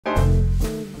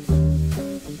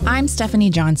I'm Stephanie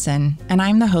Johnson, and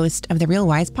I'm the host of the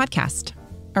RealWise podcast,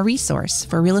 a resource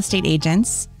for real estate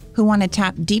agents who want to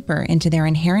tap deeper into their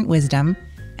inherent wisdom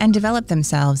and develop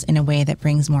themselves in a way that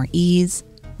brings more ease,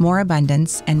 more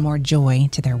abundance, and more joy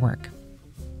to their work.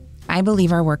 I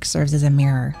believe our work serves as a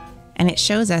mirror, and it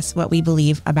shows us what we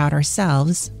believe about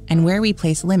ourselves and where we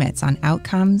place limits on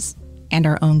outcomes and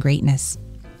our own greatness.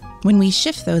 When we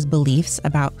shift those beliefs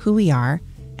about who we are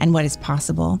and what is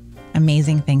possible,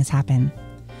 amazing things happen.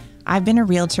 I've been a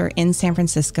realtor in San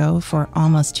Francisco for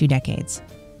almost 2 decades,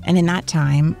 and in that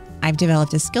time, I've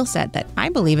developed a skill set that I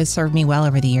believe has served me well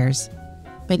over the years.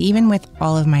 But even with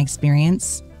all of my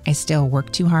experience, I still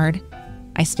work too hard,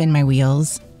 I spin my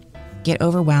wheels, get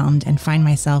overwhelmed, and find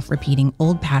myself repeating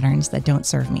old patterns that don't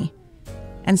serve me.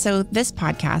 And so this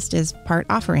podcast is part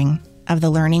offering of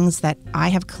the learnings that I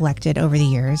have collected over the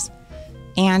years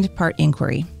and part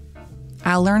inquiry.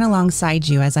 I'll learn alongside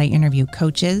you as I interview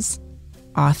coaches,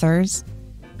 authors,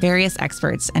 various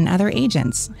experts, and other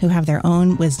agents who have their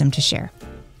own wisdom to share.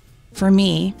 For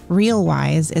me,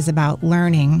 RealWise is about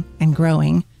learning and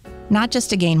growing, not just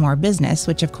to gain more business,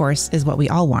 which of course is what we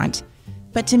all want,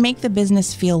 but to make the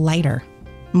business feel lighter,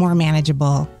 more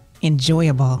manageable,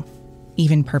 enjoyable,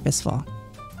 even purposeful.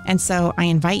 And so I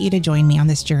invite you to join me on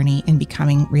this journey in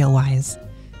becoming RealWise.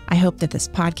 I hope that this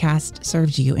podcast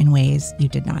serves you in ways you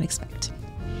did not expect.